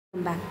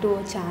Welcome back to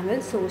our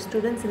channel. So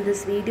students, in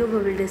this video we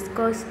will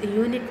discuss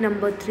unit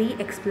number 3,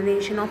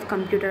 explanation of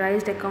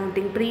computerized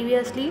accounting.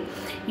 Previously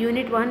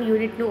unit 1,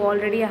 unit 2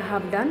 already I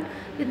have done.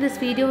 In this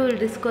video we will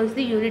discuss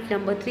the unit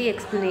number 3,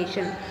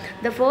 explanation.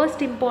 The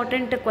first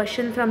important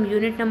question from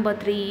unit number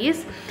 3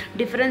 is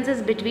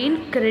differences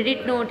between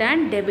credit note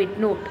and debit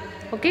note.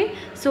 Okay,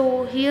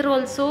 so here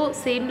also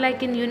same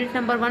like in unit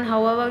number 1,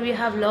 however we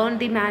have learned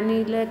the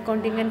manual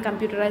accounting and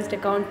computerized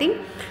accounting.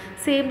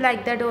 Same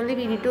like that only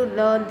we need to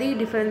learn the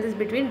differences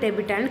between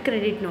debit and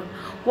credit note.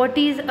 What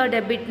is a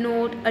debit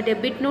note? A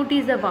debit note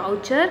is a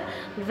voucher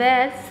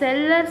where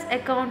seller's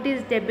account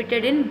is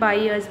debited in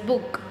buyer's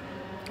book.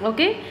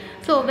 Okay,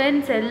 so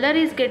when seller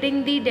is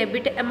getting the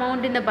debit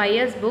amount in the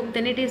buyer's book,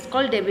 then it is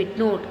called debit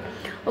note.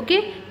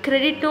 Okay,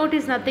 credit note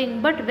is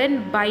nothing but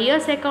when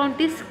buyer's account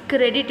is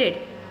credited.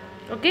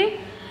 Okay,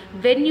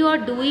 when you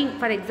are doing,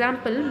 for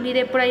example, మీరు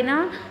ఎప్పుడైనా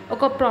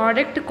ఒక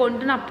product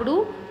కొంటున్నప్పుడు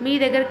మీ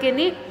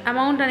దగ్గరికి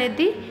amount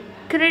అనేది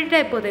credit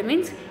అయిపోతాయి.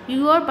 Means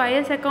your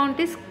buyers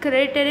account is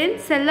credited in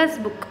sellers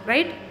book,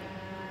 right?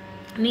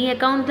 నీ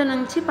అకౌంట్లో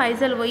నుంచి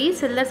పైసలు పోయి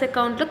సెల్లర్స్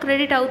అకౌంట్లో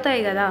క్రెడిట్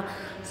అవుతాయి కదా.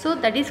 So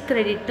that is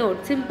credit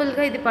note.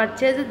 సింపుల్గా ఇది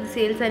పర్చేజ్, ఇది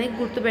సేల్స్ అని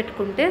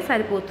గుర్తుపెట్టుకుంటే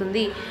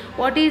సరిపోతుంది.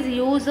 What is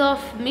use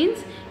of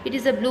means it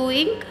is a blue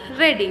ink,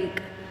 red ink.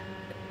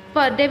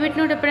 Debit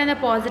note ఎప్పుడైనా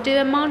పాజిటివ్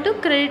అమౌంట్,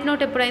 క్రెడిట్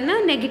నోట్ ఎప్పుడైనా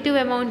నెగిటివ్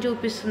అమౌంట్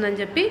చూపిస్తుందని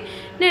చెప్పి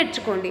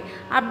నేర్చుకోండి.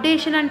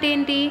 అప్డేషన్ అంటే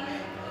ఏంటి?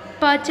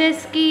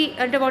 పర్చేస్కి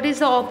అంటే what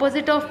is the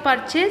opposite of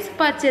purchase?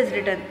 Purchase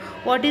return.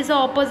 What is the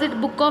opposite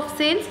book of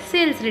sales?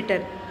 Sales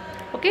return.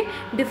 Okay,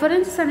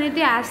 differences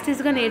అనేది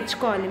యాస్టీస్గా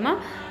నేర్చుకోవాలి. మా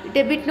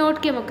డెబిట్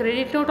నోట్కి ఏమో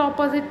క్రెడిట్ నోట్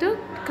ఆపోజిట్,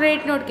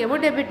 క్రెడిట్ నోట్కి ఏమో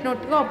debit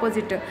నోట్కి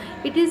opposite.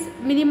 It is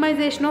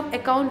minimisation of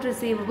account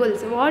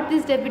receivables. What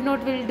this debit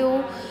note will do?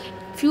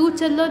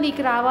 ఫ్యూచర్లో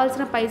నీకు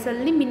రావాల్సిన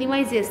పైసల్ని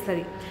minimise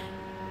చేస్తుంది.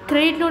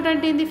 క్రెడిట్ నోట్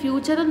అంటే ఏంటి?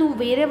 ఫ్యూచర్లో నువ్వు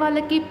వేరే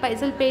వాళ్ళకి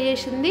పైసలు పే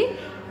చేసింది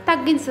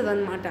తగ్గిస్తుంది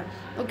అనమాట.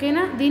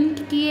 ఓకేనా?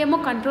 దీనికి కీ ఏమో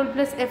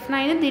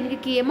Ctrl+F9, దీనికి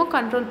కీ ఏమో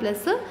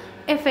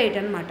Ctrl+F8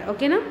 అనమాట.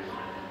 ఓకేనా?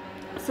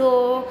 So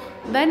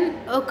when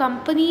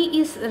company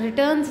is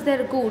returns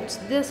there goods,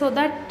 so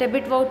that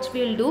debit vouch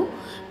will do.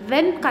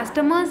 When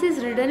customers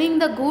is returning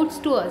the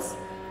goods to us,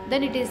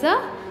 then it is a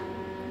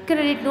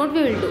credit note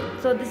we will do.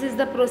 So this is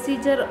the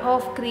procedure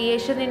of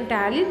creation in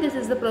Tally. This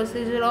is the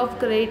procedure of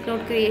credit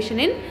note creation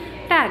in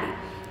Tally.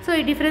 So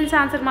ఈ difference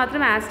answer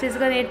మాత్రం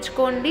యాస్టీస్గా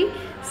నేర్చుకోండి.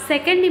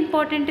 Second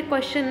important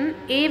question,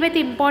 ఏవైతే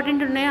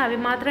important ఉన్నాయో అవి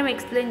మాత్రం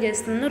explain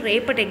చేస్తున్నాను.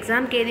 రేపటి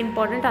ఎగ్జామ్కి ఏది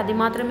ఇంపార్టెంట్ అది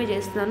మాత్రమే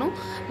చేస్తున్నాను.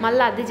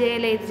 మళ్ళీ అది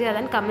చేయాలి ఇది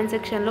చేయాలని కమెంట్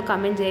సెక్షన్లో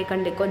కమెంట్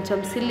చేయకండి, కొంచెం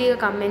సిల్లీగా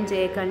కమెంట్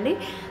చేయకండి.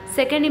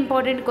 సెకండ్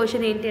ఇంపార్టెంట్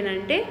క్వశ్చన్ ఏంటి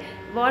అంటే,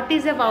 what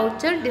is a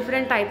voucher?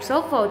 Different types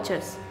of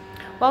vouchers.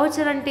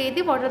 Voucher అంటే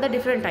ఇది, what are the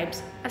different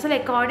types? అసలు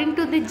according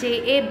to the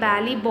JA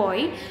belly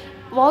bye,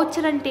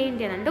 voucher అంటే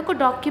ఏంటి అని అంటే ఒక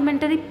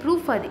డాక్యుమెంటరీ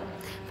ప్రూఫ్ అది.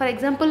 For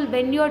example,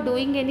 when you are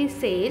doing any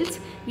sales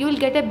you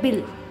will get a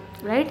bill,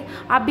 right?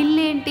 ఆ బిల్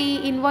ఏంటి?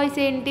 ఇన్వాయిస్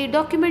ఏంటి?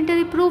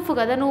 డాక్యుమెంటరీ ప్రూఫ్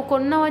కదా, నువ్వు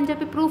కొన్నావు అని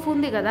చెప్పి ప్రూఫ్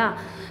ఉంది కదా.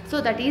 So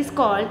that is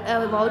called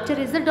voucher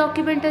is the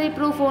documentary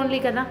proof only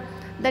కదా.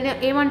 దాన్ని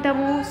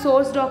ఏమంటాము?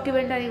 సోర్స్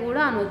డాక్యుమెంట్ అని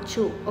కూడా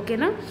అనొచ్చు.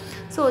 ఓకేనా?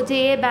 సో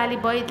జేఏ బ్యాలీ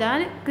బాయ్ ఇట్లా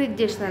క్లిక్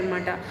చేస్తుంది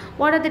అనమాట.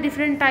 What are the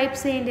different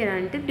types ఏంటి అని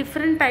అంటే,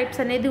 డిఫరెంట్ టైప్స్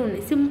అనేది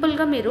ఉన్నాయి.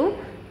 సింపుల్గా మీరు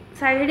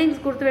సైడ్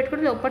హెడింగ్స్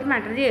గుర్తుపెట్టుకుంటే ఒక్కటి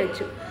మ్యాటర్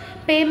చేయొచ్చు.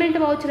 పేమెంట్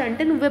వౌచర్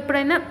అంటే నువ్వు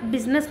ఎప్పుడైనా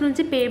బిజినెస్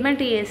నుంచి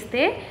పేమెంట్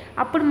చేస్తే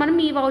అప్పుడు మనం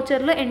ఈ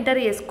వౌచర్లో ఎంటర్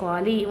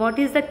చేసుకోవాలి. What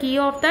is the key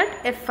of that?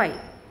 F5.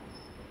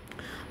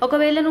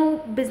 ఒకవేళ నువ్వు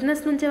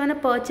బిజినెస్ నుంచి ఏమైనా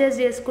పర్చేస్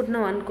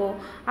చేసుకుంటున్నావు అనుకో,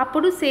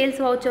 అప్పుడు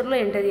సేల్స్ వౌచర్లో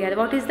ఎంటర్ చేయాలి.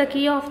 What is the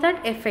key of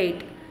that?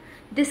 F8.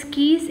 This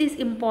keys is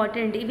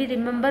important, ఇవి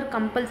రిమెంబర్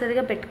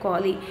కంపల్సరీగా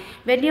పెట్టుకోవాలి.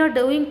 When you are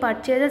doing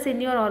purchases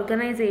in your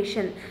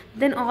organisation,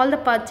 then all the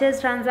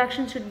purchase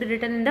transaction should be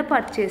return in the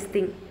purchase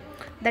thing.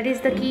 That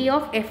is the key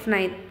of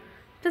F9.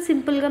 So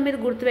సింపుల్గా మీరు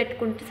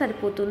గుర్తుపెట్టుకుంటే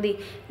సరిపోతుంది.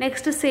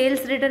 Next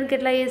sales రిటర్న్కి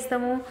ఎట్లా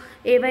చేస్తాము?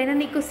 ఏవైనా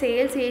నీకు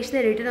సేల్స్ చేసిన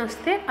రిటర్న్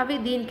వస్తే అవి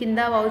దీని కింద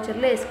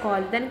వౌచర్లో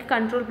వేసుకోవాలి. దానికి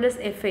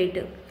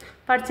Ctrl+F8.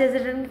 Purchase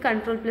రిటర్న్కి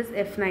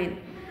Ctrl+F9.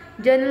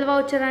 Journal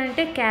voucher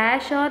అంటే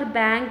cash or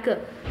bank.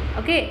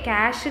 Okay,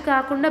 cash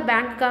కాకుండా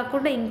బ్యాంక్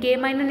కాకుండా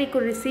ఇంకేమైనా నీకు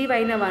రిసీవ్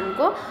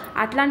అయినవనుకో,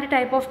 అట్లాంటి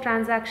టైప్ ఆఫ్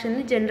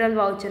ట్రాన్సాక్షన్ని జనరల్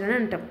వౌచర్ అని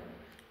అంటాం.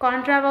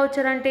 కాంట్రా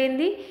వౌచర్ అంటే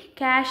ఏంది?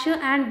 Cash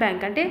and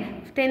bank. అంటే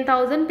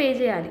 10,000 పే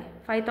చేయాలి,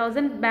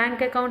 5,000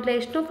 బ్యాంక్ అకౌంట్లో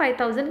వేసినావు,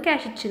 5,000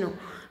 క్యాష్ ఇచ్చినావు.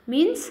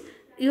 Means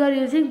you are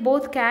using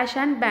both cash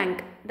and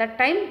bank. That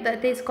time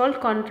that is called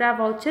Contra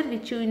voucher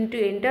which you in to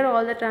enter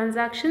all the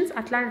transactions.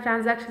 అట్లాంటి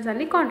transactions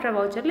అన్ని Contra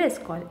వౌచర్లో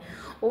వేసుకోవాలి.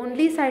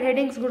 Only side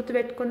headings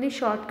గుర్తుపెట్టుకుంది,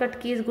 short cut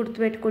keys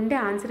గుర్తుపెట్టుకుంటే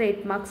answer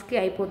 8 మార్క్స్కి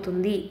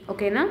అయిపోతుంది.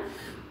 ఓకేనా?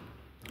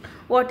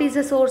 What is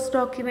the source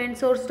document?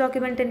 Source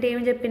document అంటే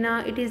ఏమి చెప్పినా,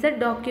 it is the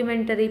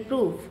documentary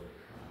proof.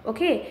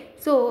 Okay,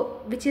 so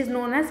which is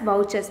known as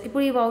vouchers.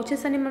 ఇప్పుడు ఈ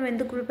వౌచర్స్ అని మనం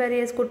ఎందుకు ప్రిపేర్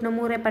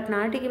చేసుకుంటున్నాము? రేపటి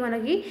నాటికి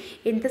మనకి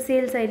ఎంత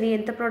సేల్స్ అయినాయి,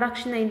 ఎంత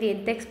ప్రొడక్షన్ అయింది,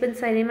 ఎంత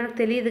ఎక్స్పెన్స్ అయినాయి మనకు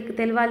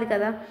తెలియాలి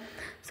కదా.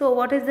 So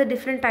what is the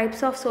different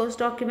types of swords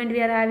document?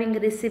 We are having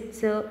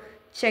receipts,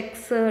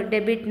 checks,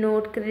 debit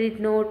note,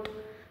 credit note,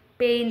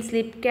 pay in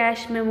slip,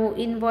 cash memo,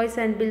 invoice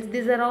and bills.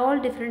 These are all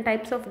different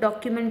types of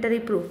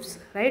documentary proofs,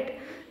 right?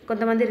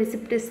 కొంతమంది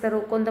receipt ఇస్తారు,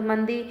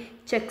 కొంతమంది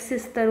checks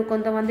ఇస్తారు,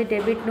 కొంతమంది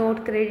debit note,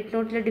 credit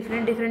note, ఇలా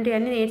different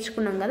అన్నీ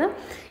నేర్చుకున్నాం కదా.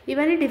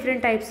 ఇవన్నీ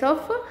డిఫరెంట్ టైప్స్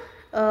ఆఫ్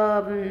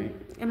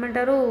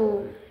ఏమంటారు,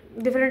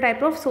 different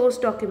type of swords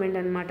document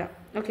అనమాట.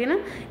 ఓకేనా.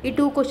 ఈ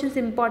 2 క్వశ్చన్స్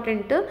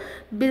ఇంపార్టెంట్.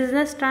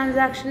 బిజినెస్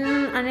ట్రాన్సాక్షన్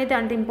అనేది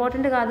అంత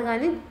ఇంపార్టెంట్ కాదు,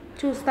 కానీ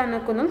చూస్తాను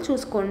కొంచెం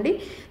చూసుకోండి.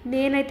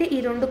 నేనైతే ఈ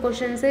 2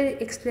 క్వశ్చన్స్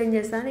ఎక్స్ప్లెయిన్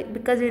చేస్తాను,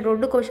 బికాజ్ ఈ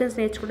 2 క్వశ్చన్స్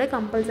నేర్చుకుంటే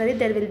compulsory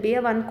there will be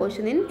 1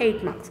 question in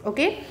 8 marks.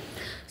 Okay.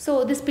 So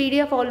this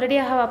PDF already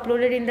I have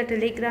uploaded in the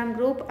Telegram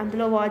group.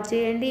 అందులో వాచ్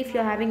చేయండి. If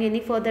you having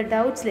any further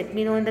doubts, let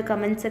me no in the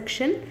comment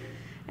section.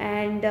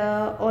 And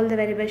all the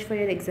very best for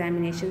your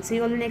examination. See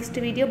you all in the next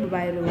video. Bye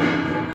bye everyone.